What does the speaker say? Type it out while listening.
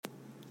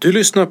Du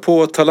lyssnar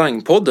på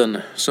Talangpodden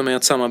som är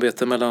ett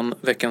samarbete mellan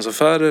Veckans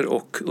Affärer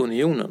och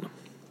Unionen.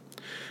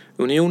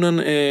 Unionen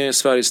är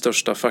Sveriges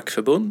största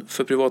fackförbund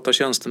för privata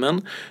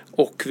tjänstemän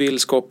och vill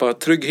skapa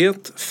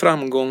trygghet,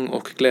 framgång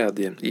och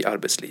glädje i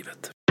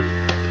arbetslivet.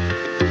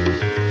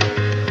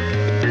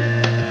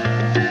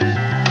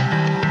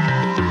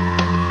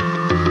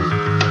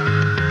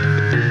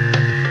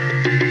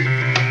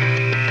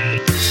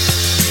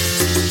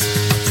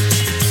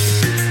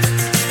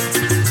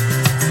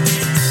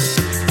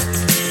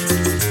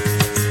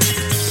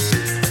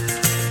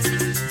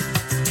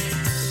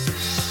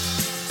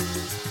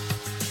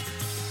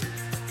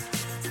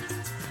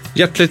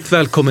 Hjärtligt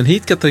välkommen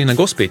hit, Katarina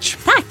Gospic.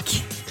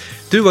 Tack!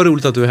 Du, var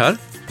roligt att du är här.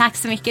 Tack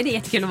så mycket, det är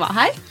jättekul att vara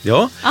här.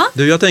 Ja.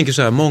 Du, jag tänker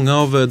så här, många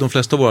av de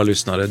flesta av våra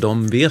lyssnare,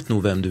 de vet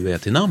nog vem du är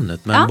till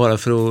namnet. Men bara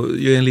för att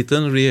göra en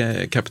liten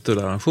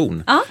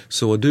rekapitulation.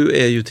 Så du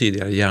är ju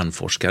tidigare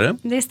hjärnforskare.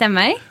 Det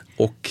stämmer.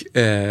 Och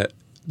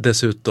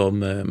dessutom,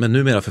 men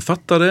numera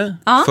författare,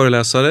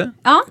 föreläsare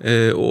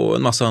och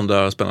en massa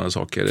andra spännande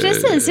saker.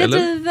 Precis, jag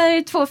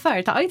driver 2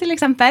 företag till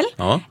exempel.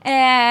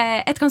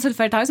 Ett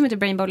konsultföretag som heter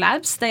Brainbow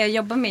Labs där jag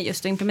jobbar med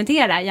just att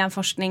implementera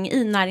hjärnforskning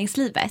i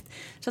näringslivet.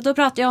 Så då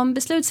pratar jag om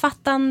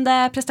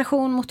beslutsfattande,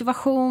 prestation,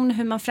 motivation,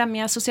 hur man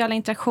främjar sociala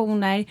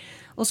interaktioner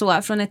och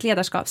så från ett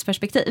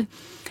ledarskapsperspektiv.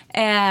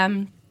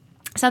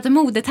 Så att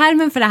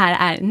modetermen för det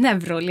här är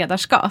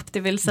neuroledarskap, det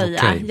vill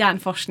säga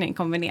hjärnforskning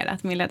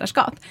kombinerat med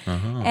ledarskap.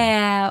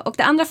 Och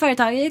det andra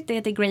företaget det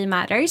heter Grey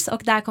Matters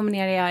och där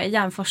kombinerar jag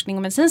hjärnforskning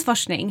och medicinsk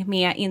forskning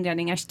med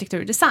inredning, arkitektur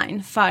och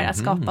design för att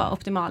skapa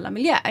optimala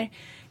miljöer.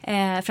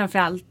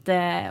 Framförallt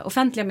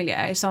offentliga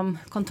miljöer som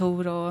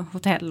kontor och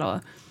hotell och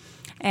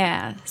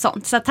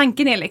sånt. Så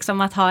tanken är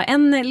liksom att ha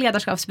en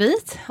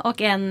ledarskapsbit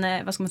och en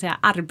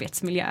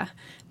arbetsmiljöbit.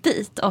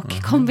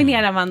 Och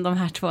kombinerar man de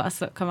här 2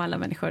 så kommer alla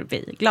människor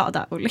bli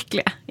glada och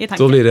lyckliga i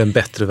tanken. Då blir det en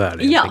bättre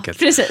värld helt enkelt.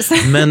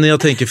 Precis. Men jag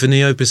tänker, för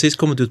ni har ju precis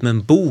kommit ut med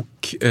en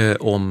bok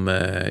om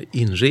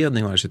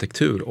inredning och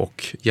arkitektur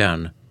och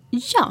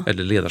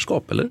eller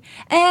ledarskap, eller?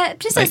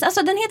 Precis,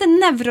 alltså den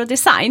heter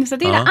neurodesign, så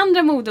det är det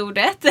andra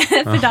modordet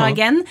för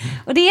dagen.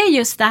 Och det är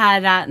just det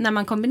här när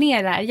man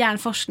kombinerar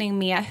hjärnforskning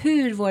med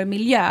hur vår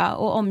miljö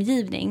och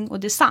omgivning och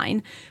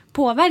design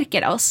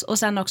påverkar oss. Och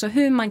sen också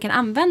hur man kan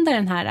använda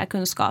den här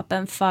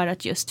kunskapen för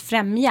att just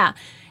främja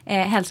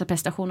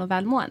hälsoprestation och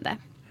välmående.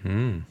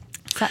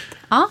 Så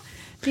att,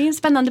 det är en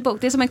spännande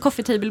bok. Det är som en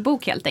coffee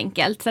table-bok helt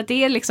enkelt. Så att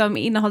det är liksom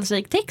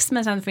innehållsrik text,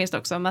 men sen finns det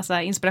också en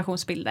massa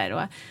inspirationsbilder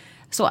och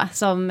så,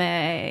 som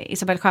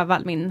Isabelle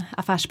Sjövall, min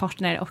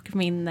affärspartner och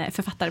min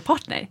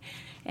författarpartner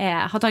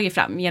har tagit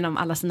fram genom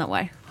alla sina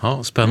år.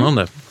 Ja,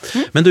 spännande.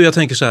 Men du, jag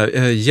tänker så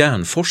här,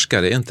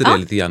 hjärnforskare, är inte det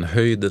lite grann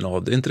höjden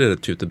av, är inte det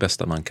typ det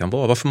bästa man kan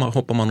vara? Varför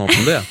hoppar man om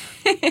från det?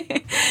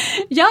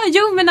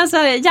 Men alltså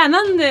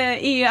hjärnan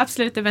är ju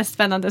absolut det mest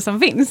spännande som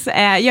finns.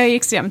 Jag är ju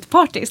extremt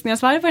partisk när jag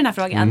svarar på den här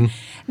frågan.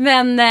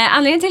 Men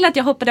anledningen till att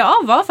jag hoppade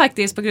av var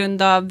faktiskt på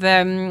grund av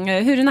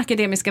hur den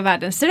akademiska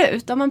världen ser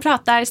ut. Om man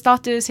pratar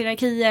status,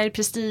 hierarkier,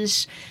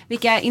 prestige,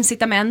 vilka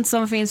incitament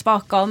som finns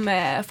bakom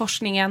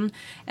forskningen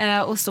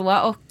och så.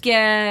 Och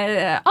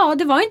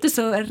det var inte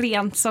så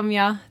rent som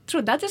jag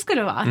trodde att det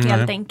skulle vara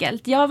helt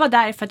enkelt. Jag var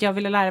där för att jag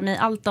ville lära mig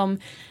allt om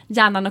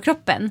hjärnan och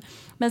kroppen.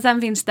 Men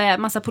sen finns det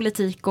massa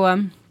politik och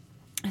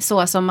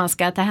så som man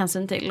ska ta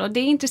hänsyn till. Och det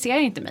intresserar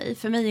inte mig.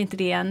 För mig är inte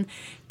det en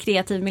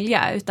kreativ miljö.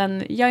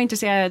 Utan jag är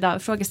intresserad av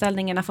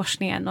frågeställningarna,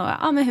 forskningen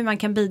och men hur man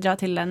kan bidra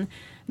till en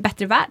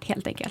bättre värld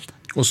helt enkelt.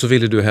 Och så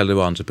ville du hellre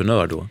vara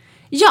entreprenör då?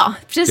 Ja,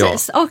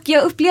 precis. Ja. Och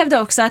jag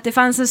upplevde också att det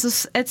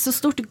fanns ett så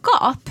stort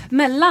gap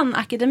mellan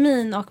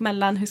akademin och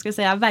mellan,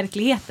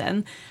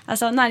 verkligheten.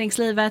 Alltså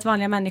näringslivet,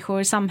 vanliga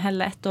människor,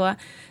 samhället och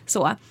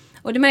så.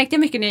 Och det märkte jag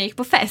mycket när jag gick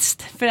på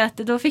fest. För att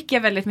då fick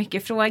jag väldigt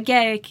mycket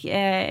frågor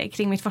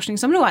kring mitt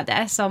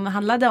forskningsområde som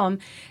handlade om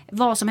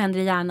vad som händer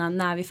i hjärnan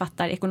när vi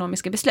fattar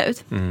ekonomiska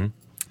beslut.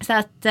 Så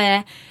att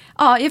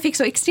jag fick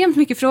så extremt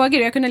mycket frågor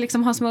och jag kunde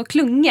liksom ha små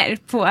klungor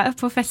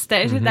på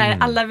fester där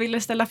alla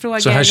ville ställa frågor.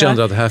 Så här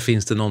kände att här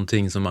finns det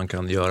någonting som man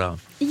kan göra?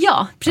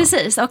 Ja,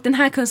 precis. Och den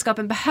här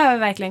kunskapen behöver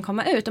verkligen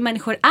komma ut och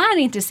människor är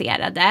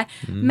intresserade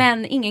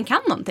men ingen kan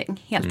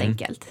någonting helt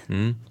enkelt.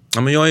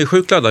 Ja, men jag är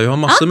sjukt laddad. Jag har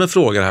massor med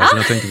frågor här som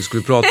jag tänkte vi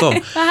skulle prata om.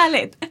 Vad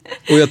härligt.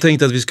 Och jag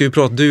tänkte att vi ska ju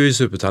prata, du är ju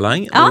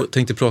supertalang och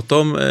tänkte prata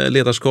om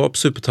ledarskap,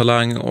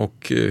 supertalang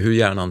och hur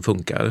hjärnan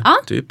funkar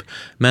typ.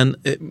 Men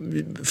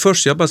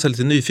först jag bara så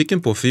lite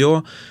nyfiken på,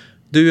 för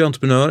du är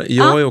entreprenör,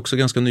 jag är också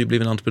ganska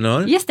nybliven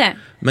entreprenör. Just det.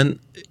 Men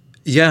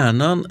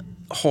hjärnan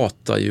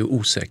hatar ju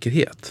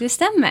osäkerhet. Det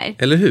stämmer.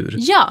 Eller hur?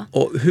 Ja.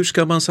 Och hur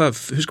ska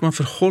man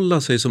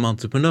förhålla sig som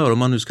entreprenör om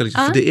man nu ska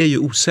för det är ju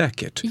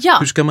osäkert. Ja.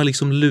 Hur ska man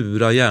liksom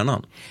lura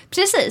hjärnan?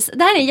 Precis,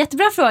 det här är en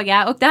jättebra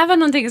fråga och det här var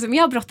någonting som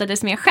jag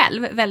brottades med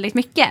själv väldigt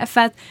mycket.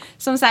 För att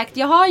som sagt,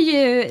 jag har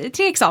ju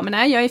 3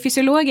 examiner. Jag är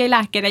fysiolog, jag är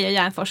läkare, jag är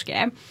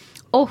hjärnforskare.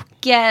 Och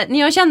när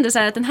jag kände så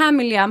här att den här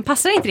miljön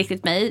passar inte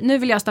riktigt mig. Nu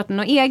vill jag starta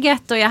något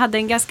eget och jag hade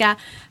en ganska,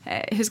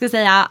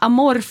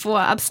 amorf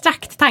och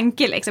abstrakt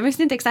tanke. Liksom. Jag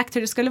visste inte exakt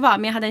hur det skulle vara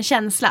men jag hade en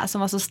känsla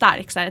som var så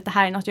stark så här, att det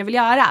här är något jag vill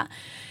göra.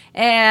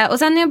 Och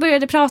sen när jag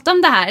började prata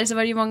om det här så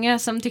var det ju många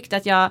som tyckte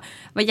att jag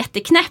var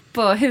jätteknäpp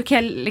och hur kan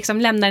jag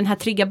liksom lämna den här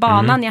trygga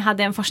banan. Jag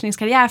hade en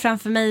forskningskarriär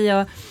framför mig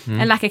och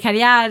en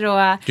läkarkarriär.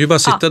 Och, du bara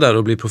sitta där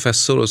och bli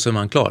professor och så är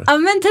man klar. Ja,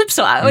 men typ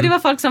så. Och det var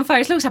folk som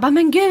föreslog så här,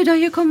 men gud, du har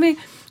ju kommit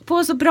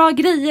på så bra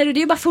grejer och det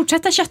är ju bara att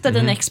fortsätta kötta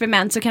dina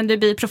experiment så kan du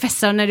bli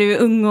professor när du är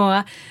ung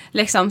och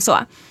liksom så.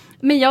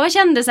 Men jag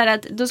kände så här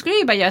att då skulle jag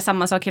ju bara göra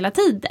samma sak hela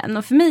tiden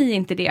och för mig är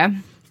inte det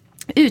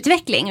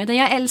utveckling, utan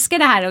jag älskar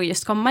det här att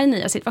just komma i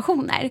nya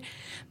situationer.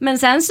 Men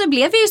sen så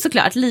blev jag ju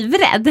såklart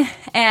livrädd.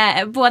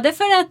 Både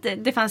för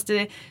att det fanns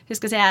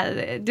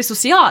det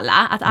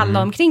sociala, att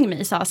alla omkring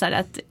mig sa så här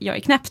att jag är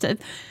knäpp typ.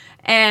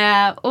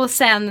 Och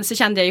sen så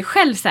kände jag ju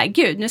själv så här,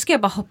 gud, nu ska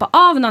jag bara hoppa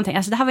av någonting.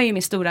 Alltså det här var ju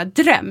min stora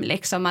dröm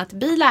liksom, att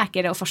bli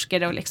läkare och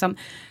forskare och liksom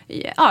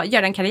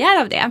göra en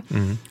karriär av det.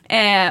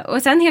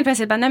 Och sen helt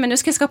plötsligt bara, nej men nu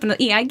ska jag skapa något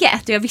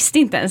eget och jag visste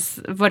inte ens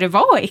vad det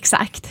var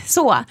exakt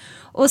så.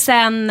 Och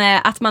sen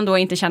att man då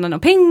inte tjänar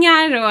några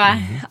pengar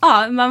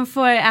och man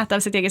får äta av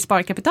sitt eget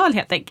sparkapital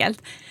helt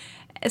enkelt.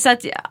 Så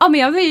att men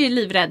jag var ju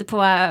livrädd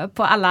på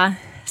alla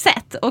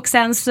sätt. Och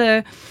sen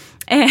så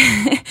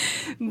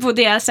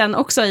bodde jag sen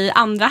också i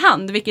andra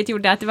hand, vilket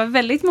gjorde att det var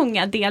väldigt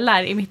många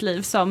delar i mitt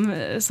liv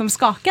som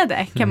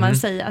skakade, kan man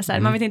säga. Så här,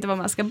 man vet inte var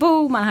man ska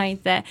bo, man har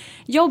inte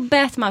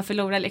jobbet, man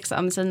förlorar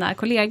liksom sina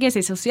kollegor,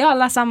 sitt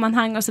sociala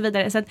sammanhang och så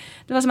vidare. Så att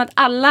det var som att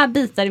alla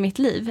bitar i mitt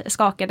liv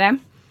skakade.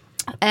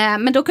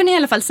 Men då kunde jag i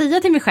alla fall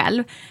säga till mig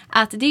själv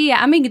att det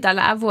är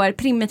amygdala, vår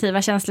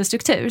primitiva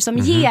känslostruktur, som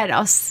ger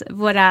oss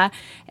våra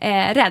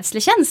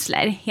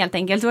rädslekänslor, helt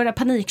enkelt, våra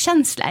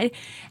panikkänslor.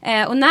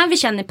 Och när vi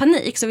känner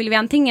panik så vill vi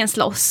antingen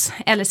slåss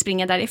eller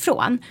springa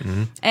därifrån.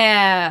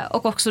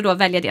 Och också då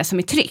välja det som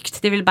är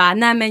tryggt. Det vill bara,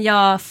 nej men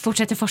jag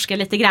fortsätter forska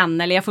lite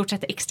grann eller jag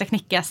fortsätter extra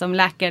knäcka som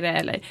läkare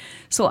eller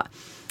så.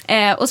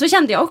 Och så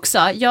kände jag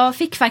också, jag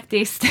fick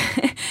faktiskt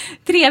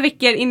 3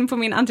 veckor in på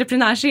min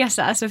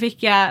entreprenörsresa så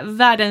fick jag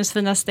världens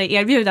finaste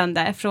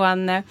erbjudande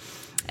från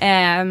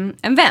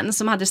en vän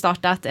som hade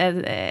startat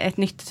ett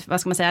nytt,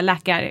 vad ska man säga,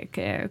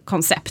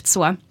 läkarkoncept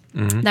så,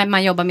 där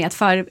man jobbar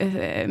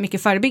med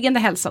mycket förebyggande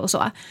hälsa och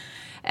så.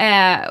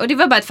 Och det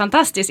var bara ett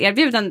fantastiskt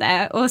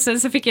erbjudande och sen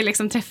så fick jag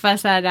liksom träffa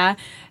så här,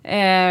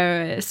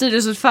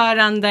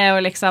 styrelseordförande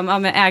och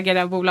liksom,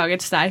 ägare av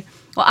bolaget så där.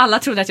 Och alla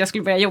trodde att jag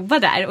skulle börja jobba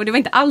där. Och det var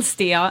inte alls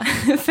det jag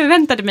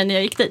förväntade mig när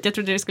jag gick dit. Jag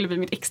trodde det skulle bli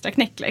mitt extra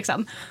knäck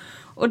liksom.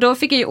 Och då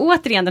fick jag ju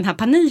återigen den här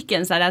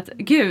paniken. Så här att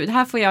gud,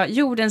 här får jag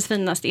jordens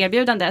finaste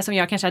erbjudande. Som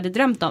jag kanske hade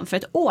drömt om för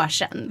ett år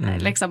sedan.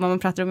 Liksom, om man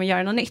pratar om att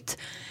göra något nytt.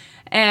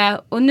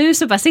 Och nu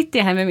så bara sitter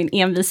jag här med min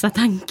envisa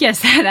tanke.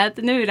 Så här att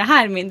nu är det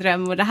här min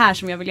dröm och det här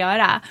som jag vill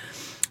göra.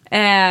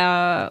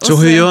 Så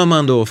hur gör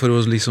man då för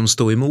att liksom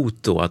stå emot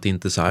då? Att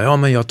inte säga, ja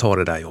men jag tar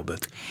det där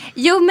jobbet.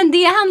 Jo, men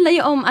det handlar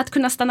ju om att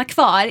kunna stanna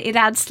kvar i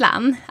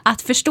rädslan.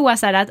 Att förstå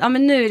så här att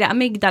men nu är det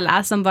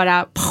amygdala som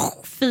bara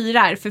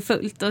firar för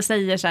fullt och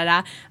säger så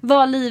här,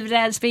 var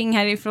livrädd, spring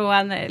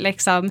härifrån,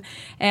 liksom,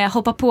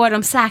 hoppa på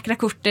de säkra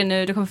korten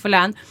nu, du kommer få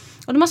lön.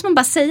 Och då måste man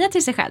bara säga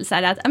till sig själv så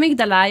här att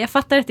amygdala, jag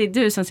fattar att det är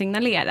du som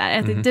signalerar,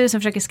 att det är du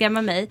som försöker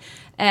skrämma mig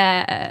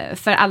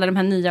för alla de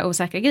här nya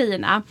osäkra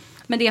grejerna.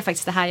 Men det är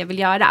faktiskt det här jag vill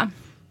göra.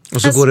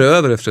 Och så går det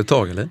över efter ett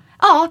tag, eller?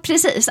 Ja,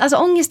 precis. Alltså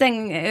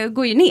ångesten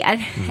går ju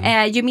ner.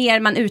 Ju mer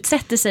man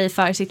utsätter sig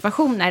för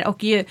situationer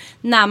och ju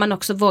när man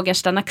också vågar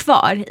stanna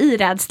kvar i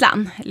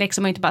rädslan.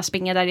 Liksom inte bara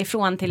springa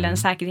därifrån till en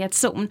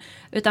säkerhetszon.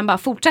 Utan bara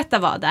fortsätta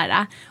vara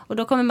där. Och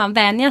då kommer man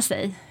vänja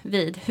sig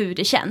vid hur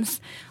det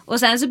känns. Och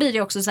sen så blir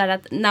det också så här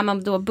att när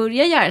man då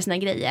börjar göra sina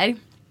grejer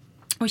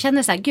och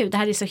känner så här, gud, det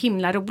här är så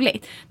himla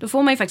roligt. Då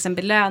får man ju faktiskt en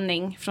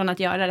belöning från att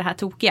göra det här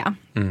tokiga.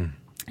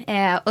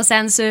 Och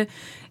sen så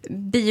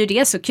blir ju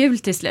det så kul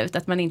till slut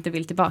att man inte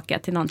vill tillbaka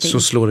till någonting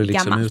gammalt. Så slår det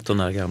liksom gammalt ut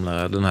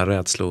den här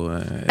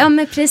rädslo. Ja,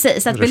 men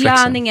precis, att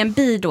belöningen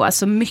blir då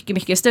så mycket,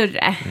 mycket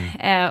större.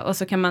 Och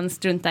så kan man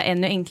strunta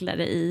ännu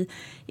enklare i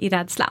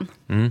rädslan.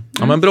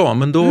 Ja, men bra,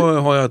 men då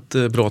har jag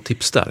ett bra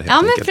tips där.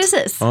 Ja, men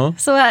precis. Ja.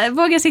 Så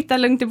våga sitta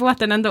lugnt i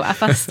båten ändå,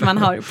 fast man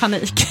har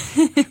panik.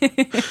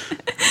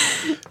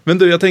 Men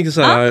du, jag tänker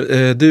så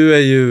här, du är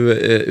ju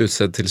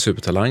utsedd till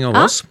supertalang av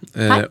oss.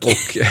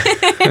 Tack.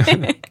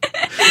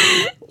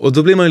 Och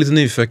då blir man ju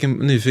lite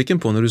nyfiken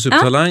på när du är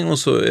supertalang och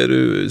så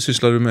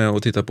sysslar du med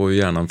att titta på hur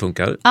hjärnan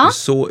funkar.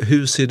 Så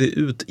hur ser det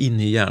ut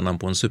inne i hjärnan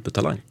på en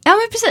supertalang? Ja,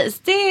 men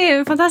precis. Det är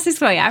en fantastisk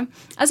fråga.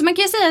 Alltså man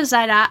kan ju säga så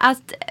här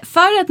att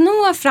för att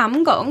nå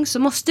framgång så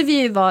måste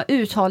vi ju vara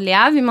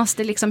uthålliga. Vi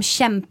måste liksom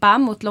kämpa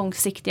mot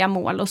långsiktiga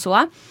mål och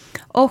så.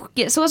 Och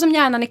så som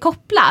hjärnan är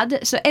kopplad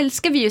så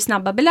älskar vi ju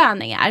snabba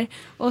belöningar.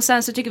 Och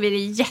sen så tycker vi det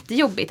är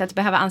jättejobbigt att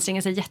behöva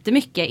anstränga sig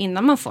jättemycket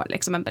innan man får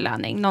liksom en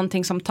belöning.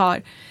 Någonting som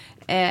tar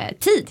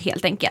tid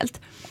helt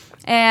enkelt.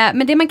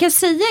 Men det man kan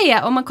säga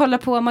är, om man kollar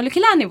på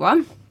molekylär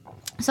nivå,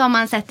 så har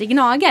man sett i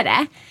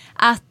gnagare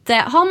att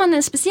har man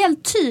en speciell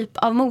typ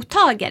av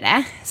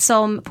mottagare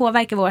som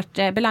påverkar vårt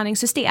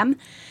belöningssystem,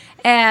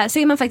 så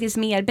är man faktiskt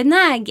mer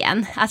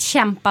benägen att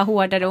kämpa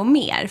hårdare och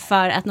mer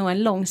för att nå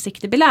en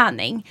långsiktig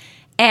belöning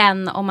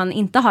än om man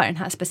inte har den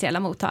här speciella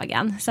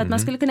mottagaren. Så att man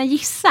skulle kunna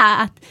gissa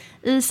att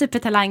i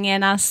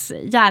supertalangernas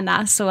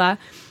hjärna så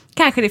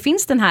kanske det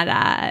finns den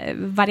här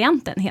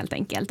varianten helt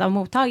enkelt av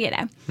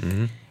mottagare.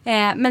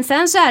 Men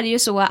sen så är det ju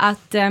så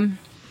att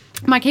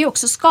man kan ju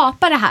också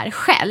skapa det här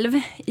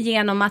själv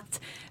genom att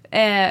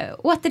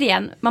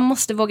återigen, man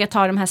måste våga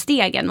ta de här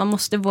stegen. Man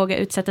måste våga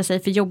utsätta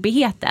sig för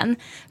jobbigheten.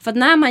 För att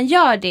när man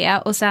gör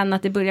det och sen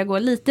att det börjar gå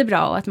lite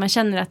bra och att man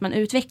känner att man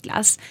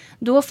utvecklas,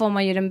 då får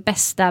man ju den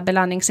bästa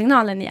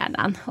belöningssignalen i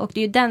hjärnan. Och det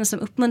är ju den som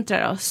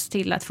uppmuntrar oss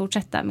till att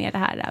fortsätta med det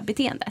här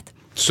beteendet.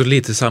 Så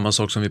lite samma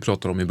sak som vi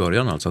pratade om i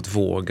början, alltså att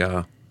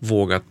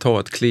våga ta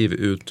ett kliv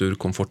ut ur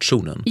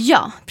komfortzonen.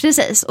 Ja,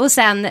 precis. Och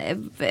sen,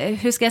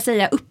 hur ska jag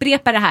säga,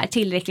 upprepa det här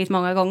tillräckligt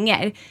många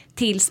gånger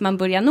tills man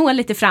börjar nå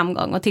lite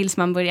framgång och tills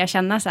man börjar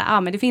känna så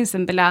här, men det finns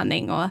en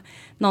belöning och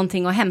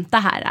någonting att hämta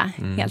här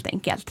helt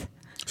enkelt.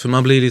 För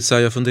man blir lite så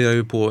här, jag funderar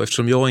ju på,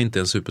 eftersom jag inte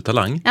är en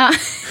supertalang. Ja,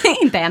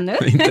 inte ännu.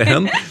 Inte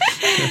än.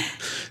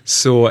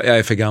 Så jag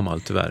är för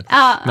gammal tyvärr.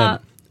 Men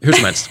hur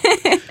som helst.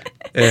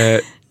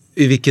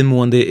 I vilken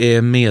mån det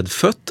är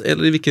medfött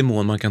eller i vilken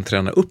mån man kan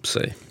träna upp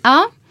sig?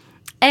 Ja,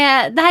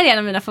 det här är en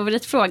av mina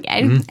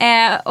favoritfrågor.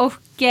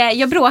 Och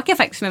jag bråkar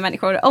faktiskt med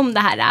människor om det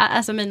här.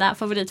 Alltså mina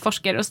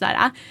favoritforskare och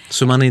sådär.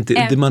 Så man är inte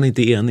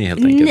enig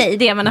helt enkelt? Nej,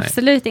 det är man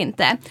absolut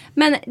inte.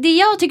 Men det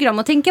jag tycker om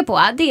att tänka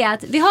på, det är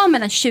att vi har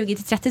mellan 20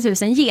 till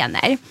 30 000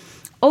 gener.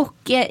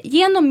 Och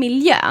genom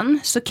miljön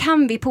så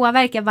kan vi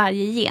påverka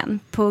varje gen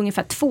på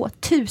ungefär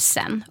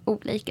 2000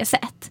 olika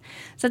sätt.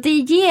 Så det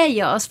ger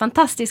ju oss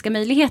fantastiska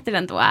möjligheter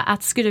ändå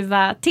att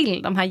skruva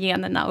till de här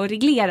generna och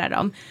reglera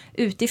dem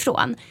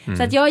utifrån.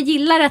 Så att jag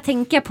gillar att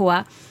tänka på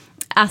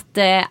att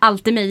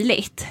allt är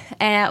möjligt.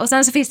 Och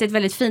sen så finns det ett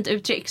väldigt fint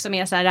uttryck som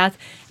är så här att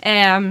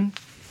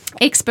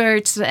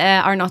experts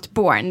are not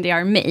born, they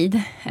are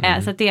made.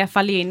 Så att det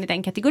faller in i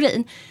den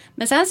kategorin.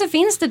 Men sen så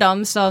finns det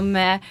de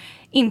som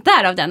inte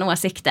är av den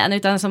åsikten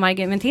utan som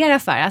argumenterar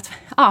för att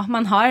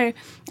man har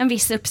en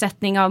viss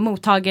uppsättning av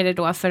mottagare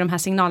då för de här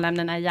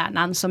signalämnena i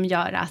hjärnan som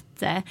gör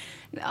att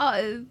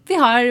vi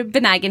har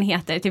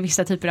benägenheter till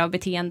vissa typer av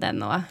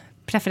beteenden och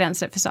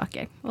preferenser för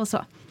saker och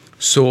så.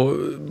 Så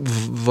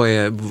vad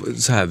är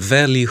så här,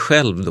 välj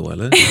själv då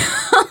eller?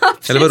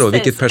 Eller vadå,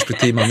 vilket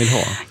perspektiv man vill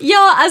ha?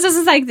 Ja, alltså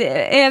som sagt,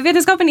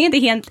 vetenskapen är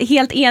inte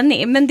helt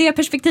enig. Men det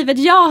perspektivet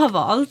jag har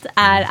valt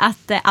är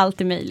att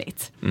allt är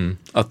möjligt.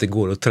 Att det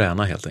går att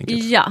träna helt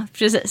enkelt. Ja,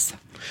 precis.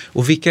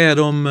 Och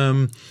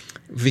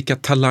vilka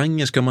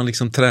talanger ska man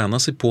liksom träna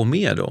sig på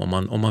med då?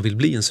 Om man vill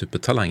bli en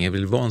supertalang,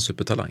 vill vara en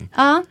supertalang?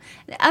 Ja,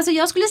 alltså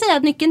jag skulle säga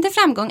att nyckeln till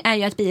framgång är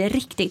ju att bli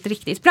riktigt,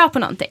 riktigt bra på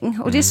någonting.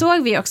 Och det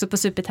såg vi också på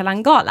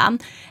Supertalanggalan.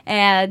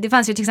 Det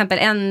fanns ju till exempel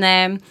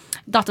en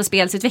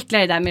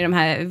dataspelsutvecklare där med de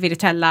här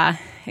virtuella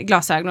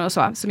glasögonen och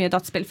så, som gör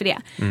dataspel för det.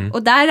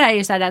 Och där är det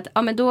ju så här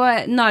att men då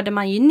nördar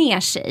man ju ner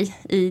sig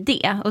i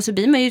det och så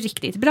blir man ju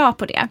riktigt bra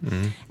på det.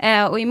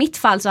 Och i mitt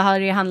fall så har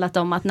det ju handlat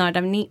om att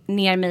nörda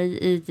ner mig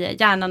i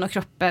hjärnan och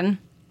kroppen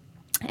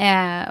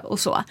och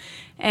så.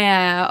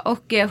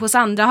 Och hos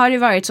andra har det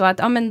varit så att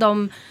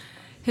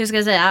hur ska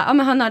jag säga,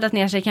 har nördat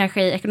ner sig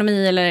kanske i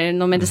ekonomi eller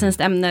något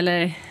medicinskt ämne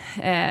eller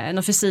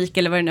någon fysik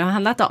eller vad det nu har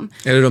handlat om.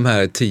 Är det de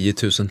här 10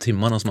 000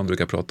 timmarna som man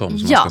brukar prata om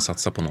som man ska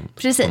satsa på,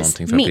 precis, på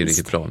någonting för att bli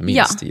riktigt bra?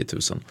 Minst 10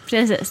 000.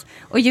 Precis.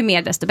 Och ju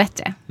mer desto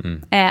bättre.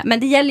 Men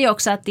det gäller ju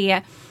också att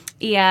det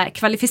är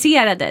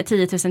kvalificerade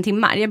 10 000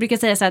 timmar. Jag brukar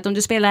säga så här att om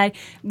du spelar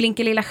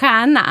Blinka lilla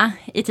stjärna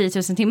i 10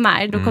 000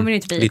 timmar då kommer du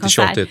inte bli lite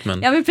konsert. Tjatigt,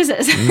 men... Ja, men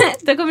precis.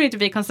 Då kommer du inte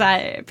bli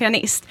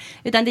konsertpianist.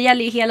 Utan det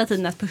gäller ju hela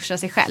tiden att pusha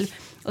sig själv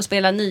och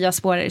spela nya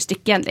svårare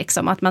stycken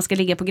liksom. Att man ska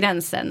ligga på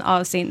gränsen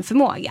av sin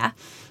förmåga.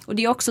 Och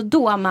det är också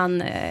då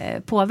man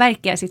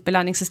påverkar sitt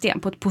belöningssystem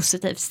på ett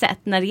positivt sätt.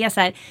 När det är så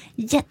här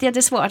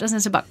jättesvårt och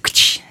sen så bara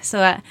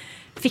så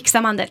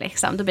fixar man det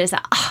liksom. Då blir det så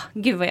här,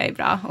 gud vad jag är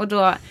bra. Och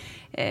då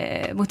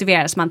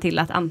motiveras man till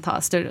att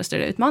anta större och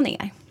större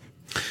utmaningar.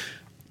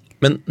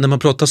 Men när man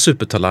pratar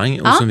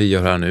supertalang och som vi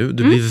gör här nu,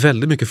 det blir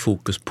väldigt mycket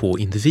fokus på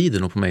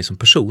individen och på mig som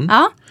person.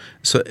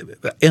 Så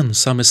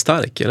ensam är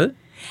stark, eller?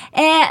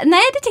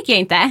 Nej, det tycker jag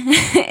inte.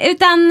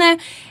 Utan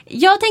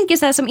jag tänker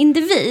så här, som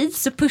individ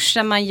så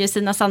pushar man ju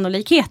sina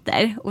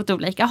sannolikheter åt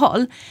olika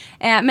håll.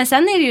 Men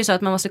sen är det ju så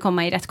att man måste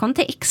komma i rätt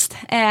kontext.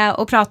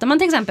 Och pratar man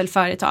till exempel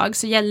företag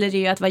så gäller det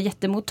ju att vara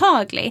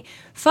jättemottaglig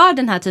för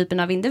den här typen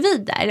av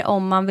individer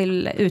om man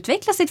vill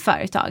utveckla sitt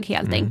företag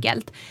helt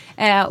enkelt.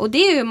 Och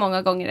det är ju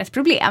många gånger ett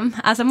problem.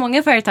 Alltså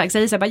många företag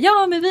säger så här,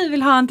 ja men vi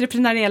vill ha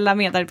entreprenöriella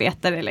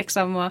medarbetare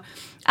liksom, och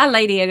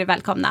alla idéer är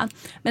välkomna.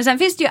 Men sen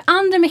finns det ju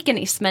andra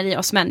mekanismer i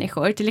oss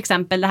människor. Till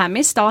exempel det här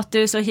med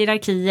status och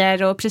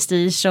hierarkier och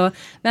prestige och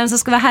vem som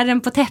ska vara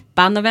herren på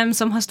täppan och vem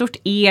som har stort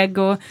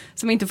ego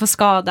som inte får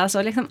skadas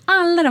och liksom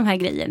alla de här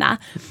grejerna.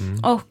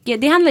 Och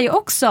det handlar ju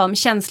också om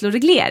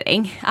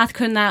känsloreglering. Att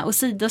kunna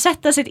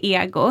åsidosätta sitt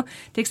ego.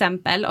 Till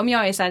exempel om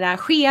jag är så här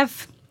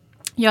chef,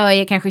 jag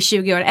är kanske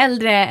 20 år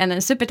äldre än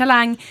en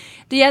supertalang.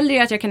 Det gäller ju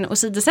att jag kan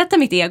åsidosätta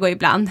mitt ego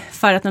ibland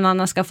för att någon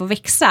annan ska få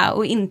växa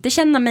och inte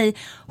känna mig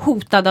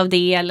hotad av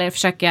det eller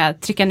försöka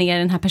trycka ner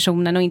den här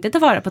personen och inte ta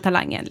vara på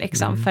talangen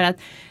liksom, för att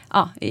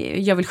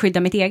jag vill skydda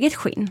mitt eget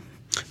skinn.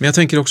 Men jag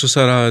tänker också så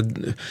här,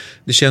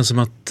 det känns som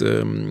att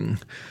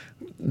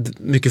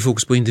mycket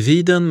fokus på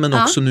individen, men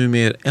också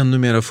ännu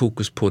mer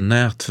fokus på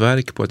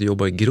nätverk, på att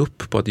jobba i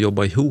grupp, på att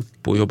jobba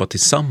ihop och jobba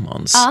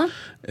tillsammans.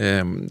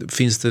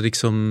 Finns det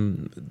liksom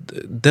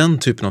den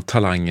typen av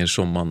talanger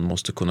som man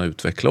måste kunna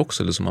utveckla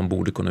också, eller som man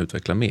borde kunna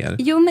utveckla mer?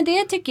 Jo, men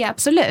det tycker jag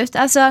absolut.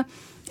 Alltså,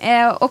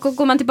 och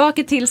går man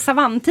tillbaka till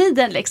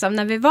savanntiden liksom,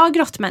 när vi var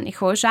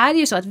grottmänniskor, så är det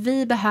ju så att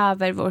vi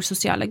behöver vår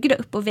sociala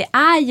grupp, och vi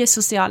är ju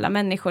sociala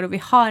människor och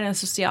vi har en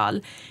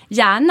social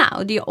hjärna,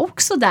 och det är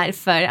också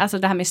därför alltså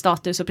det här med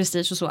status och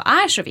prestige och så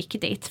är så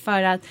viktigt,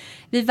 för att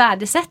vi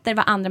värdesätter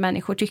vad andra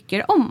människor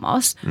tycker om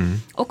oss.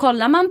 Och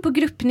kollar man på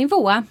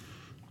gruppnivå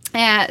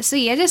så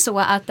är det så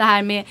att det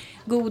här med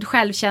god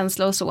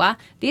självkänsla och så,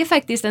 det är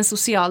faktiskt en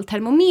social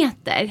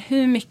termometer,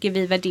 hur mycket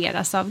vi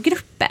värderas av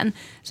gruppen.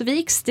 Så vi är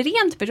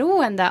extremt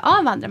beroende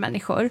av andra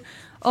människor.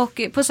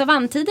 Och på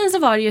savanntiden så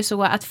var det ju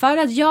så att för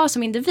att jag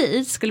som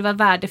individ skulle vara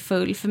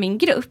värdefull för min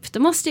grupp, då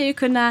måste jag ju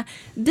kunna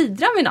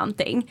bidra med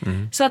någonting.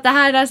 Så att det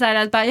här är så här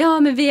att bara,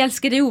 men vi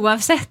älskar det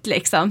oavsett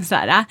liksom, så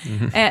här,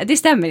 det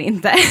stämmer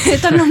inte.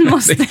 Utan man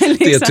måste,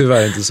 det är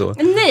tyvärr inte så.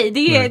 Nej,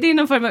 det är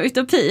någon form av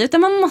utopi.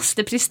 Utan man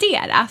måste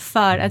prestera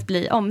för att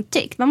bli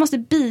omtyckt. Man måste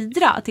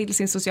bidra till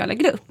sin sociala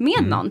grupp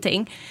med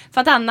någonting.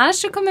 För att annars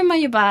så kommer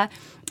man ju bara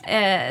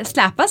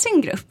släpa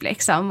sin grupp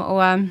liksom,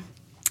 och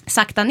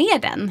sakta ner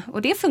den,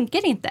 och det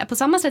funkar inte. På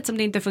samma sätt som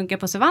det inte funkar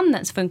på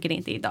savannen, så funkar det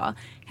inte idag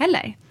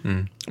heller.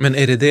 Men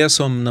är det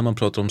som när man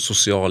pratar om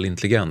social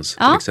intelligens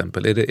till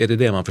exempel? Är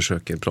det man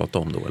försöker prata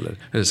om då, eller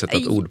är det sätta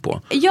ett ord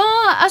på?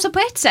 Ja, alltså på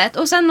ett sätt.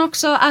 Och sen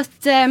också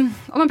att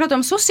om man pratar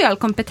om social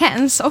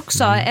kompetens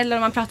också, eller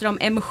om man pratar om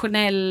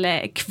emotionell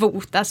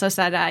kvot, alltså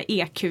så här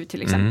EQ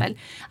till exempel.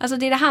 Alltså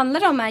det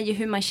handlar om är ju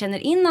hur man känner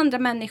in andra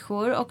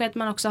människor, och att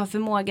man också har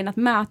förmågan att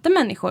möta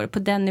människor på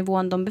den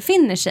nivån de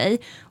befinner sig,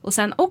 och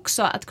sen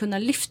också att kunna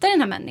lyfta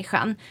den här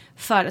människan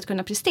för att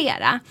kunna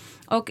prestera.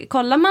 Och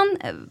kollar man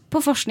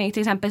på forskning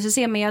till exempel, så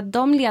ser man ju att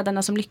de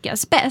ledarna som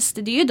lyckas bäst,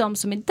 det är ju de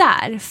som är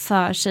där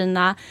för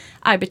sina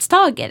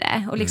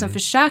arbetstagare och liksom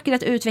försöker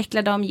att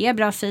utveckla dem, ge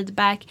bra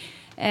feedback,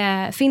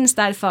 finns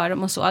där för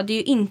dem och så. Det är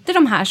ju inte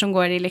de här som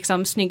går i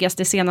liksom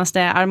snyggaste,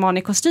 senaste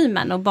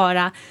Armani-kostymen och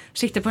bara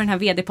sitter på den här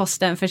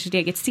vd-posten för sitt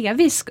eget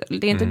CVs skull.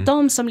 Det är inte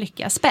de som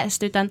lyckas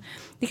bäst, utan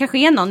det kanske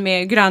är någon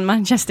med grön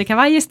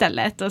manchesterkavaj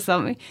istället, och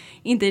som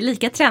inte är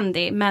lika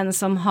trendig, men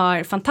som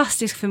har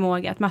fantastisk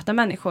förmåga att möta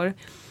människor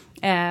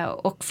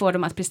och få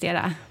dem att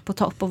prestera på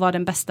topp och vara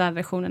den bästa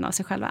versionen av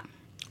sig själva.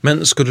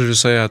 Men skulle du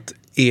säga att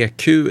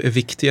EQ är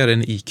viktigare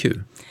än IQ?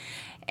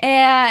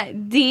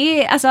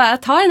 Alltså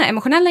att ha den här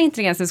emotionella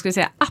intelligensen skulle jag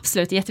säga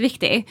absolut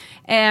jätteviktig.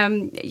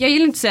 Jag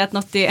gillar inte säga att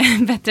något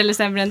är bättre eller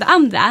sämre än det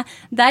andra.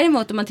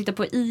 Däremot om man tittar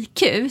på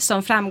IQ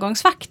som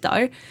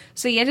framgångsfaktor,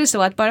 så är det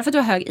så att bara för att du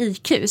har hög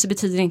IQ så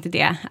betyder inte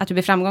det att du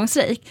blir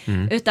framgångsrik.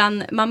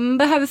 Utan man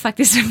behöver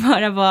faktiskt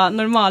bara vara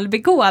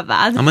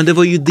normalbegåvad. Ja, men det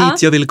var ju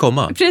dit jag ville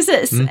komma.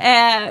 Precis,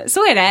 så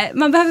är det.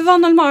 Man behöver vara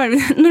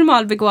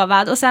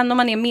normalbegåvad, och sen om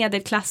man är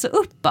medelklass och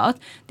uppåt,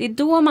 det är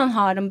då man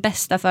har de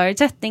bästa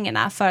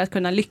förutsättningarna för att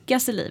kunna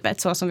lyckas i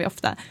livet, så som vi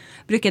ofta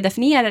brukar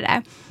definiera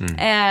det.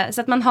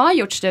 Så att man har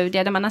gjort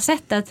studier där man har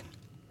sett att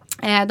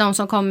de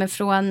som kommer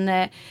från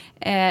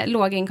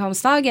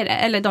låginkomsttagare,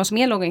 eller de som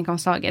är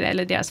låginkomsttagare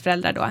eller deras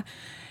föräldrar då,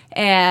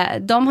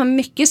 de har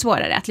mycket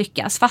svårare att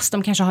lyckas, fast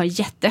de kanske har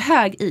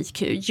jättehög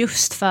IQ,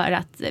 just för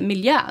att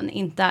miljön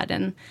inte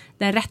är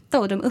den rätta,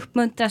 och de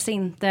uppmuntras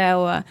inte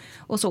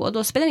och så. Och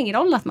då spelar det ingen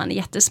roll att man är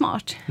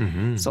jättesmart.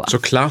 Så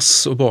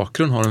klass och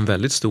bakgrund har en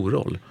väldigt stor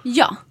roll?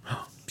 Ja,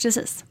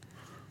 precis.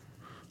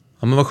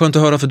 Ja, men vad skönt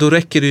att höra, för då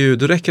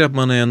räcker det att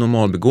man är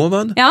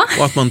normalbegåvad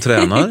och att man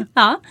tränar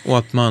och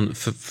att man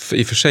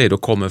i och för sig då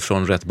kommer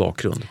från rätt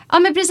bakgrund. Ja,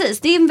 men precis,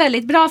 det är en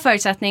väldigt bra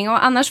förutsättning,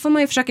 och annars får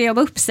man ju försöka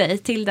jobba upp sig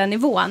till den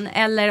nivån,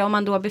 eller om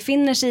man då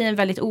befinner sig i en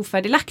väldigt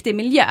ofördelaktig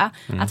miljö,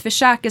 att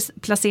försöka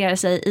placera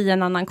sig i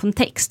en annan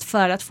kontext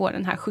för att få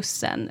den här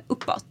skjutsen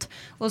uppåt.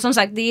 Och som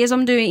sagt, det är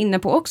som du är inne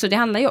på också, det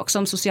handlar ju också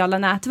om sociala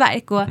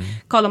nätverk, och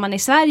kollar man i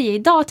Sverige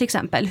idag till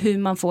exempel hur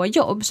man får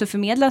jobb, så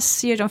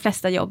förmedlas ju de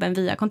flesta jobben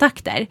via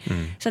kontakter.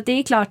 Så att det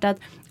är klart att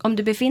om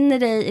du befinner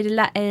dig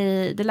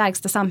i det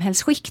lägsta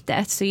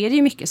samhällsskiktet, så är det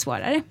ju mycket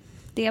svårare.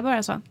 Det är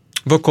bara så.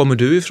 Var kommer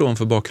du ifrån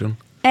för bakgrund?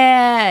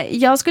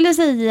 Jag skulle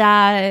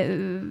säga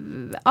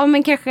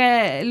men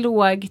kanske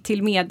låg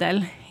till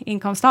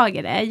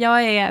medelinkomsttagare.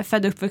 Jag är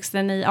född och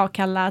uppvuxen i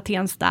Akalla,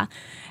 Tensta.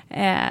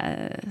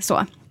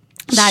 Så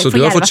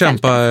du har fått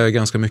kämpa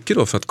ganska mycket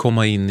då för att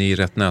komma in i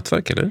rätt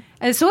nätverk, eller?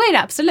 Så är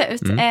det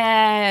absolut.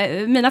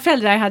 Mina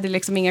föräldrar hade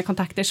liksom inga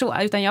kontakter så,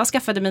 utan jag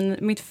skaffade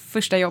mitt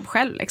första jobb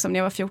själv liksom, när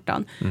jag var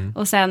 14.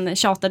 Och sen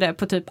tjatade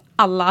på typ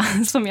alla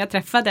som jag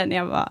träffade när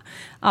jag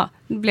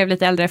blev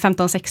lite äldre,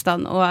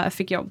 15-16, och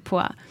fick jobb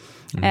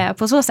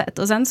på så sätt.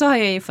 Och sen så har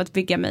jag ju fått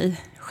bygga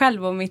mig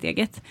själv och mitt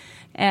eget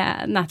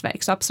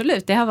nätverk. Så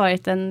absolut, det har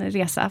varit en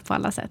resa på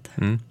alla sätt.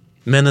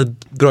 Men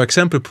ett bra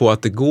exempel på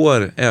att det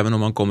går även om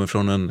man kommer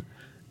från en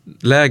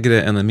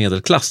lägre än en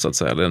medelklass så att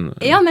säga.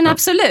 Ja men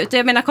absolut.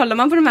 Jag menar, kollar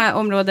man på de här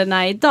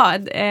områdena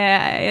idag,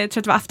 jag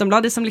tror att det var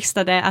Aftonbladet som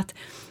listade att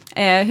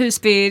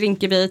Husby,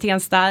 Rinkeby,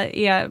 Tensta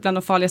är bland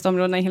de farligaste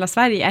områdena i hela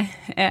Sverige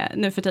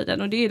nu för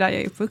tiden. Och det är ju där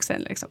jag är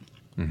uppvuxen liksom.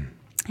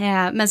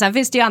 Men sen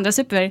finns det ju andra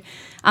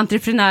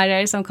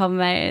superentreprenörer som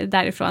kommer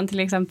därifrån, till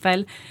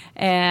exempel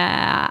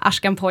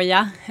Ashkan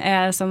Poya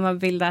som har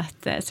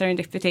bildat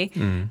Serendipity.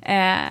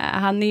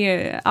 Han är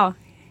ju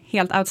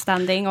helt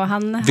outstanding. Och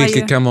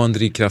vilket kan vara en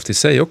drivkraft i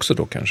sig också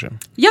då kanske?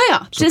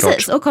 Ja,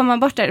 precis. Och kommer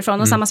bort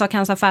därifrån. Och samma sak,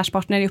 hans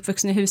affärspartner är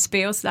uppvuxen i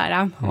Husby och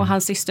sådär. Och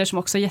hans syster som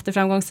också är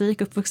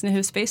jätteframgångsrik, uppvuxen i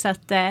Husby. Så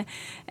att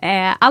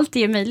allt är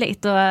ju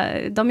möjligt. Och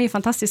de är ju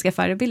fantastiska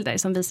förebilder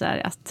som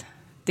visar att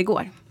det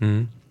går.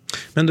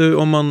 Men du,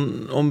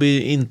 om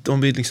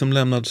vi liksom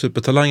lämnar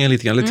supertalangen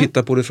lite grann, eller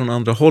tittar på det från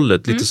andra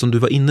hållet, lite som du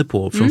var inne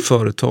på, från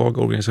företag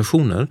och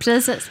organisationer.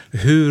 Precis.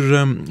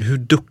 Hur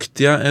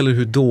duktiga eller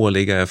hur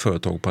dåliga är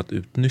företag på att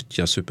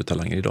utnyttja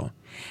supertalanger idag?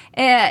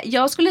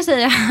 Jag skulle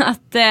säga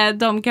att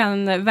de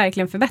kan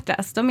verkligen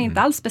förbättras. De är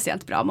inte alls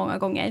speciellt bra många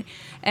gånger.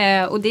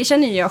 Och det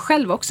känner jag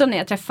själv också när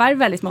jag träffar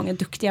väldigt många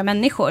duktiga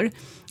människor.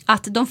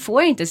 Att de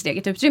får inte sitt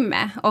eget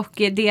utrymme. Och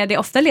det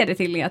ofta leder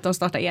till är att de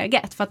startar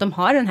eget. För att de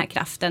har den här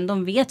kraften.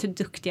 De vet hur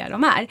duktiga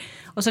de är.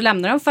 Och så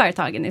lämnar de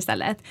företagen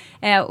istället.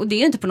 Och det är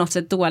ju inte på något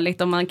sätt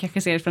dåligt om man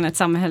kanske ser det från ett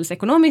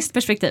samhällsekonomiskt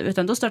perspektiv.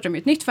 Utan då startar de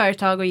ett nytt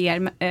företag och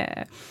ger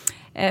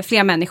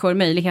fler människor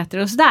möjligheter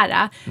och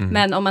sådär.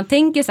 Men om man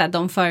tänker så här,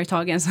 de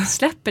företagen som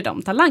släpper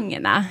de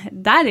talangerna.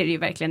 Där är det ju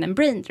verkligen en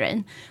brain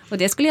drain. Och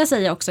det skulle jag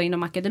säga också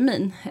inom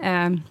akademin.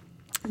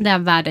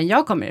 Den världen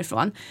jag kommer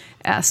ifrån.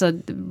 Alltså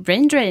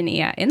brain drain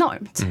är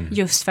enormt.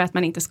 Just för att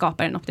man inte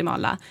skapar den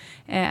optimala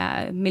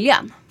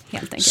miljön.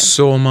 Helt enkelt.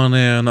 Så om man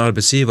är en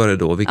arbetsgivare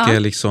då, vilka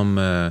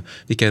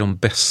är de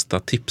bästa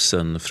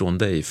tipsen från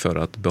dig för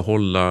att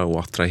behålla och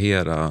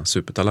attrahera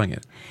supertalanger?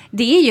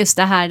 Det är just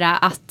det här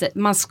att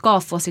man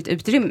ska få sitt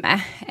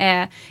utrymme.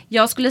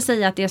 Jag skulle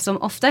säga att det som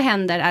ofta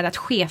händer är att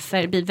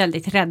chefer blir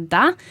väldigt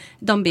rädda.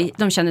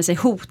 De känner sig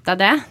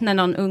hotade när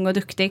någon ung och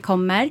duktig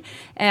kommer.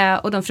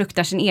 Och de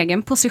fruktar sin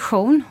egen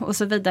position och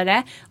så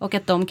vidare. Och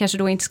att de kanske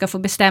då inte ska få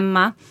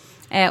bestämma.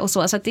 Och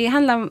så att det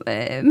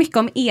handlar mycket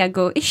om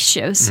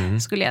ego-issues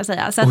skulle jag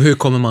säga. Så och hur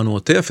kommer man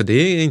åt det? För det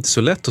är inte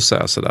så lätt att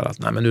säga sådär att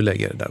nej men nu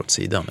lägger jag det där åt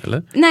sidan,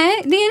 eller?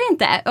 Nej, det är det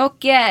inte.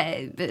 Och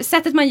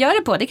sättet man gör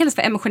det på, det kallas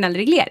för emotionell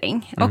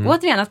reglering. Och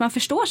återigen att man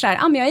förstår så här,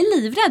 jag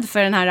är livrädd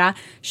för den här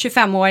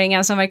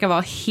 25-åringen som verkar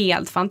vara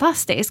helt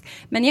fantastisk.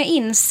 Men jag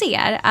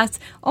inser att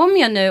om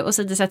jag nu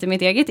åsidosätter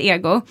mitt eget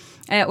ego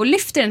och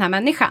lyfter den här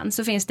människan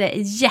så finns det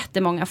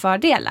jättemånga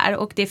fördelar.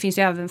 Och det finns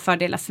ju även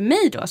fördelar för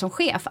mig då som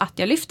chef att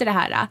jag lyfter det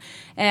här.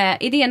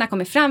 Idéerna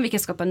kommer fram, vi kan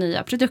skapa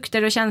nya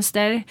produkter och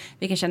tjänster,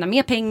 vi kan tjäna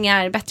mer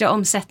pengar, bättre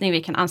omsättning,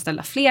 vi kan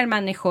anställa fler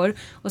människor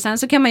och sen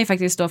så kan man ju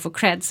faktiskt då få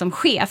cred som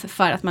chef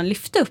för att man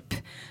lyfter upp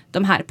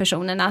de här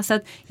personerna. Så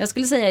att jag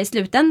skulle säga i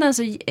slutändan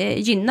så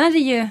gynnar det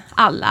ju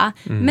alla,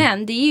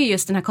 men det är ju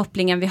just den här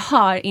kopplingen vi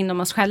har inom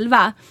oss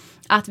själva.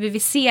 Att vi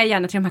vill se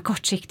gärna till de här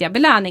kortsiktiga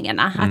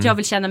belöningarna. Att jag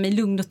vill känna mig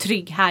lugn och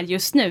trygg här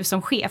just nu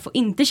som chef och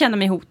inte känna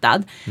mig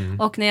hotad.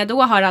 Och när jag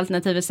då har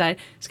alternativet så här,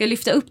 ska jag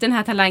lyfta upp den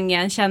här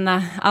talangen,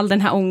 känna all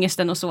den här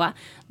ångesten och så.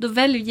 Då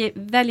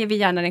väljer vi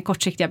gärna den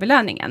kortsiktiga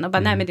belöningen. Och bara,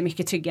 nej men det är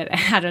mycket tryggare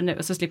här och nu.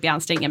 Och så slipper jag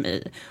anstränga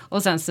mig.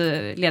 Och sen så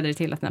leder det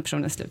till att den här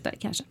personen slutar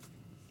kanske.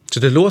 Så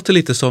det låter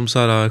lite som så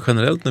här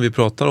generellt när vi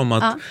pratar om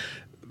att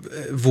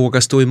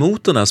våga stå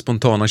emot den här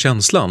spontana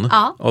känslan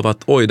av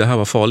att oj, det här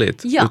var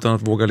farligt. Utan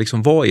att våga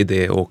liksom vara i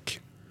det och...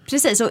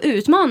 Precis, och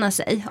utmana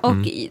sig. Och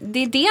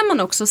det är det man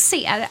också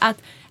ser, att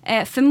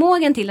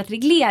förmågan till att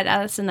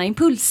reglera sina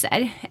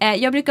impulser.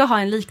 Jag brukar ha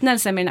en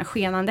liknelse med den här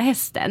skenande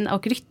hästen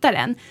och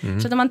ryttaren.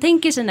 Så att om man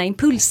tänker sina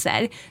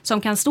impulser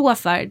som kan stå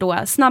för då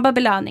snabba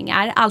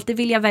belöningar, alltid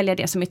vilja välja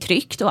det som är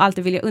tryggt och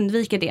alltid vilja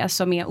undvika det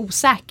som är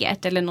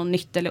osäkert eller något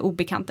nytt eller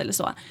obekant eller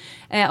så.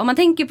 Om man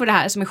tänker på det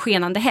här som en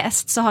skenande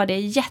häst så har det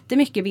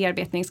jättemycket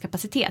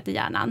bearbetningskapacitet i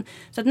hjärnan.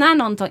 Så att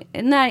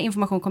när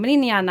information kommer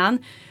in i hjärnan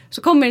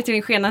så kommer det till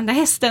den skenande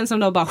hästen som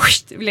då bara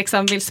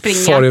liksom vill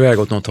springa. Far iväg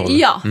åt något håll.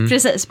 Ja,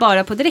 precis.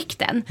 Bara på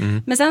direkten.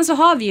 Men sen så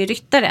har vi ju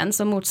ryttaren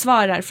som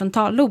motsvarar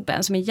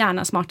frontalloben som är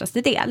hjärnans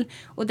smartaste del.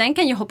 Och den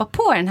kan ju hoppa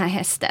på den här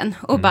hästen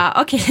och bara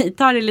okej,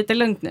 ta det lite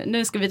lugnt nu.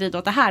 Nu ska vi rida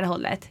åt det här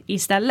hållet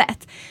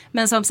istället.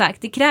 Men som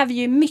sagt, det kräver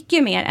ju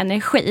mycket mer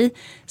energi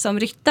som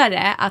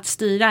ryttare att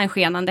styra en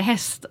skenande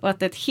häst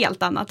åt ett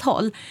helt annat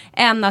håll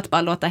än att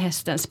bara låta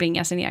hästen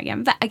springa sin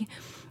egen väg.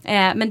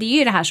 Men det är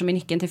ju det här som är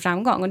nyckeln till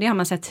framgång och det har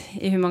man sett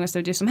i hur många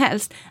studier som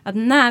helst. Att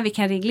när vi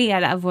kan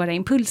reglera våra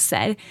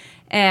impulser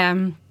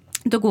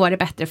då går det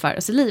bättre för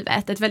oss i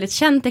livet. Ett väldigt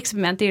känt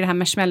experiment är det här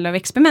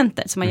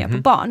marshmallow-experimentet som man gör på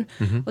barn.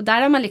 Och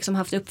där har man liksom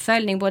haft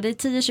uppföljning både i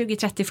 10, 20,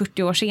 30,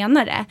 40 år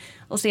senare.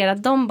 Och ser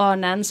att de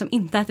barnen som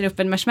inte äter upp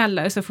en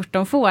marshmallow så fort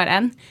de får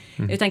en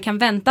utan kan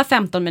vänta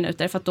 15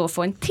 minuter för att då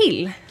få en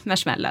till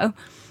marshmallow.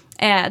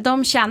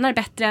 De tjänar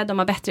bättre, de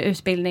har bättre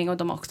utbildning och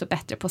de har också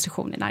bättre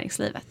position i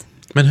näringslivet.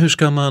 Men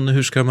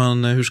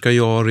hur ska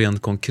jag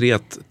rent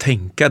konkret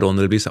tänka då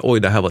när det blir så oj,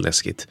 det här var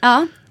läskigt?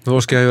 Ja.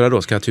 Vad ska jag göra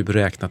då? Ska jag typ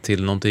räkna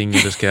till någonting?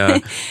 Eller ska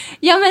jag...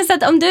 Ja, men så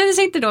att om du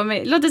sitter då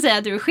med, låt oss säga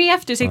att du är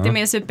chef, du sitter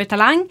med en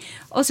supertalang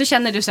och så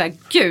känner du så här,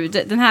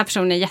 gud, den här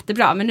personen är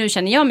jättebra, men nu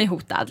känner jag mig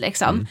hotad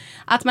liksom.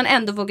 Att man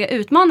ändå vågar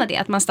utmana det,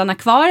 att man stannar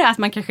kvar, att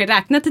man kanske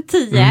räknar till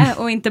 10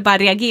 och inte bara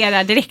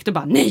reagerar direkt och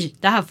bara, nej,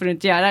 det här får du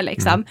inte göra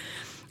liksom.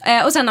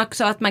 Och sen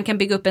också att man kan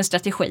bygga upp en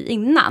strategi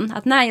innan.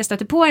 Att när jag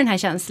stöter på den här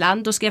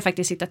känslan, då ska jag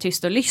faktiskt sitta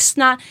tyst och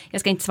lyssna.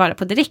 Jag ska inte svara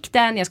på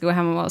direkten. Jag ska gå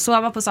hem och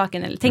sova på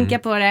saken eller tänka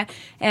på det.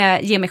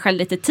 Ge mig själv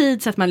lite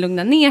tid så att man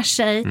lugnar ner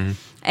sig.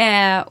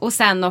 Och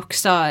sen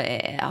också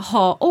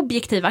ha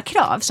objektiva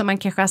krav som man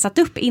kanske har satt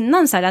upp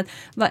innan. Så här att,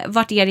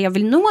 vart är det jag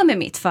vill nå med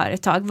mitt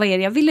företag? Vad är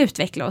det jag vill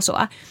utveckla och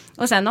så?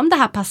 Och sen om det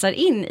här passar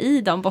in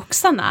i de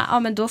boxarna, ja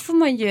men då får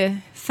man ju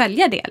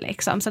följa det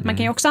liksom. Så att man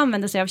kan ju också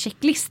använda sig av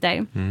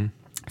checklister.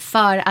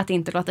 För att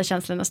inte låta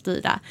känslorna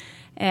styra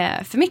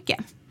för mycket.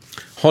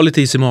 Ha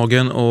lite is i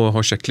magen och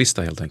ha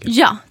checklista helt enkelt.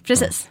 Ja,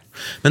 precis. Ja.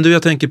 Men du,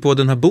 jag tänker på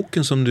den här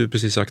boken som du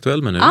precis är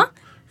aktuell med nu. Ja.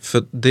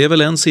 För det är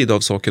väl en sida av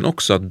saken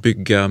också, att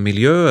bygga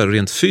miljöer,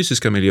 rent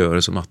fysiska miljöer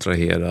som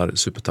attraherar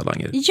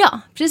supertalanger. Ja,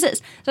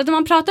 precis. Så att om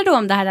man pratar då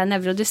om det här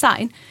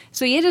neurodesign,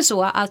 så är det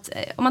så att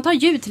om man tar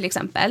ljud till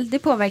exempel, det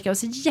påverkar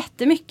oss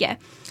jättemycket.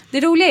 Det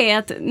roliga är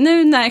att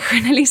nu när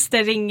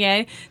journalister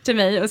ringer till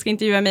mig och ska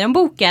intervjua mig om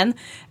boken,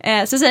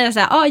 så säger jag så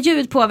här,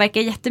 ljud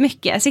påverkar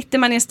jättemycket. Sitter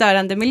man i en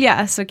störande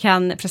miljö så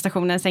kan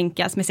prestationen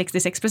sänkas med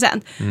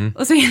 66%.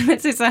 Och så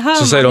hör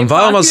så säger de,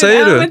 vad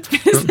säger du?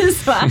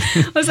 Precis så.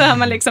 Och så hör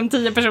man liksom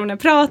 10 personer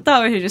prata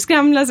och hur det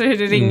skramlas och hur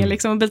det ringer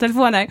liksom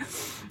mobiltelefoner.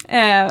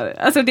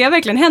 Alltså det har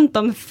verkligen hänt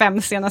de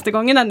 5 senaste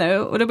gångerna nu.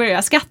 Och då börjar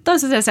jag skratta och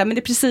så säger jag så här, men det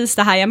är precis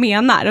det här jag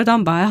menar. Och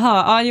de bara,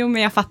 jaha, jo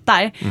men jag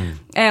fattar.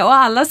 Och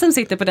alla som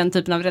sitter på den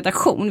typen av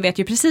redaktion vet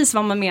ju precis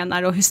vad man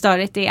menar och hur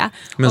störigt det är.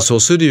 Men så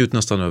ser det ut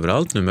nästan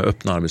överallt nu med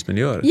öppna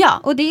arbetsmiljöer. Ja,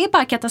 och det är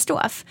bara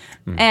katastrof.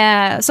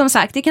 Som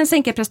sagt, det kan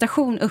sänka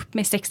prestation upp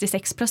med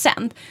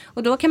 66%.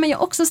 Och då kan man ju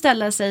också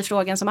ställa sig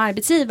frågan som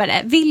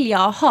arbetsgivare, vill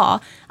jag ha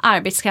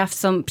arbetskraft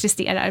som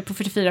presterar på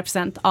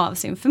 44% av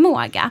sin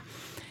förmåga?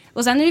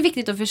 Och sen är det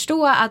viktigt att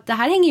förstå att det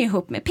här hänger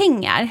ihop med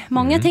pengar.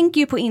 Många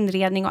tänker ju på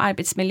inredning och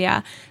arbetsmiljö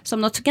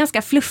som något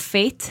ganska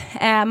fluffigt.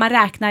 Man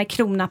räknar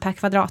krona per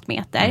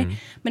kvadratmeter.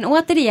 Men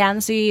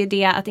återigen så är ju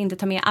det att inte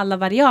ta med alla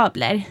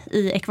variabler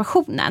i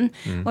ekvationen.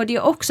 Och det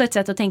är också ett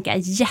sätt att tänka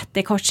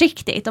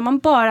jättekortsiktigt. Om man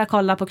bara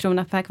kollar på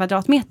krona per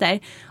kvadratmeter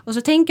och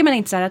så tänker man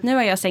inte så här att nu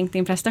har jag sänkt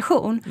din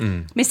prestation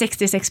med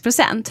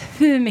 66%.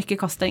 Hur mycket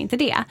kostar inte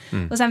det?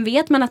 Och sen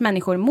vet man att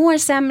människor mår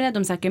sämre,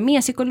 de söker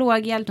mer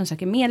psykologhjälp, de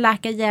söker mer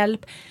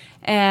läkarhjälp.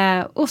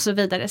 Och så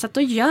vidare. Så att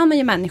då gör man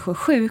ju människor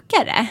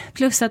sjukare.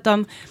 Plus att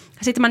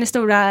sitter man i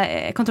stora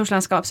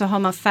kontorslandskap så har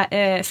man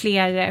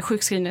fler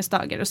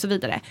sjukskrivningsdagar och så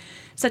vidare.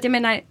 Så att jag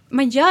menar,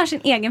 man gör sin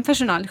egen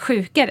personal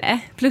sjukare.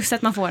 Plus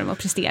att man får dem att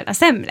prestera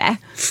sämre.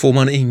 Får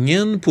man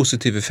ingen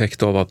positiv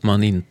effekt av att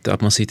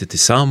man sitter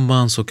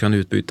tillsammans och kan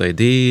utbyta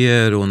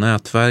idéer och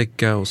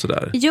nätverka och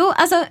sådär? Jo,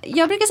 alltså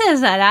jag brukar säga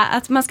så här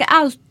att man ska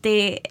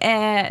alltid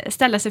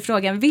ställa sig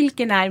frågan,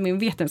 vilken är min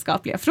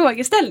vetenskapliga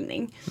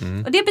frågeställning?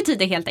 Och det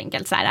betyder helt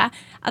enkelt så här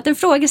att en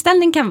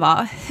frågeställning kan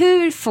vara,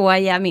 hur får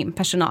jag min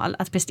personal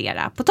att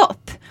prestera på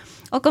topp?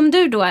 Och om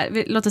du då,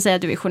 låt oss säga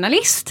att du är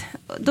journalist,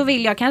 då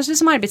vill jag kanske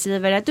som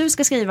arbetsgivare att du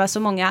ska skriva så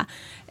många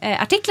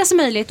artiklar som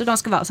möjligt och de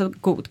ska vara så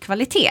god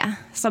kvalitet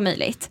som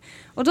möjligt.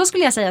 Och då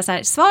skulle jag säga så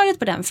här, svaret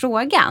på den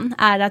frågan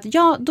är att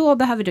då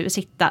behöver du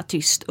sitta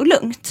tyst och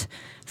lugnt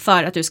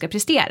för att du ska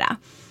prestera.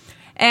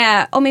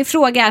 Om min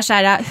fråga är så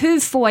här, hur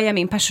får jag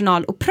min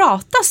personal att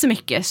prata så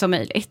mycket som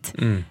möjligt?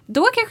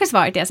 Då kanske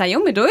svaret är så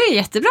här, men då är det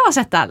jättebra att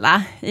sätta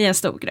alla i en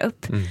stor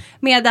grupp.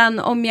 Medan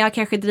om jag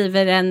kanske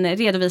driver en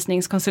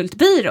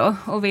redovisningskonsultbyrå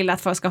och vill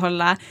att folk ska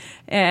hålla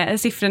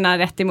siffrorna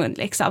rätt i mun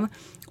liksom.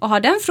 Och har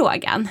den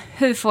frågan,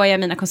 hur får jag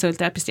mina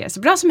konsulter att prestera så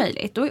bra som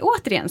möjligt? Då är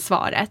återigen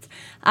svaret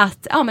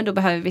att men då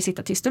behöver vi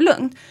sitta tyst och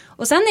lugnt.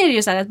 Och sen är det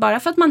ju så här att bara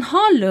för att man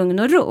har lugn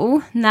och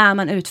ro när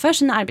man utför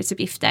sina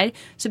arbetsuppgifter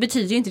så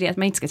betyder ju inte det att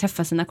man inte ska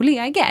träffa sina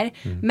kollegor.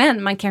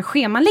 Men man kan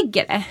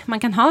schemalägga det. Man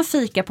kan ha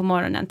fika på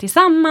morgonen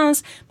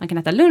tillsammans, man kan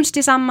äta lunch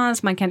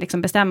tillsammans, man kan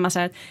liksom bestämma så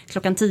att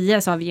 10:00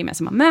 så har vi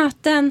gemensamma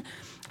möten.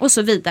 Och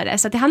så vidare.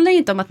 Så det handlar ju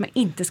inte om att man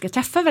inte ska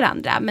träffa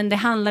varandra. Men det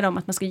handlar om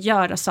att man ska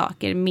göra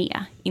saker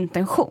med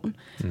intention.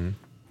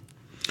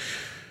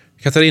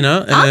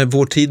 Katarina,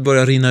 vår tid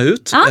börjar rinna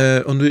ut.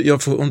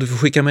 Om du får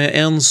skicka med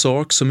en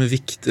sak som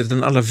är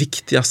den allra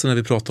viktigaste när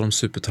vi pratar om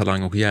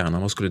supertalang och hjärna,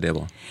 vad skulle det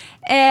vara?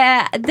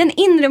 Den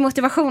inre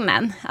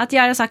motivationen, att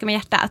göra saker med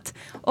hjärtat.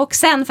 Och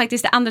sen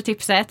faktiskt det andra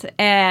tipset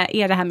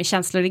är det här med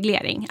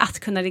känsloreglering. Att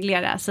kunna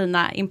reglera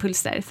sina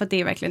impulser, för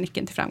det är verkligen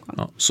nyckeln till framgång.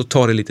 Ja, så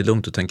ta det lite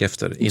lugnt och tänk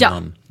efter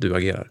innan du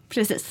agerar.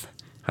 Precis.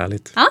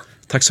 Härligt. Ja.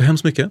 Tack så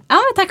hemskt mycket. Ja,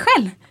 men tack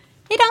själv.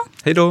 Hej då.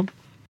 Hej då.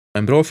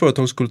 En bra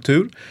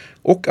företagskultur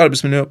och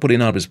arbetsmiljö på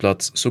din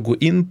arbetsplats, så gå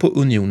in på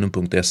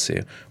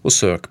unionen.se och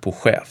sök på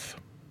chef.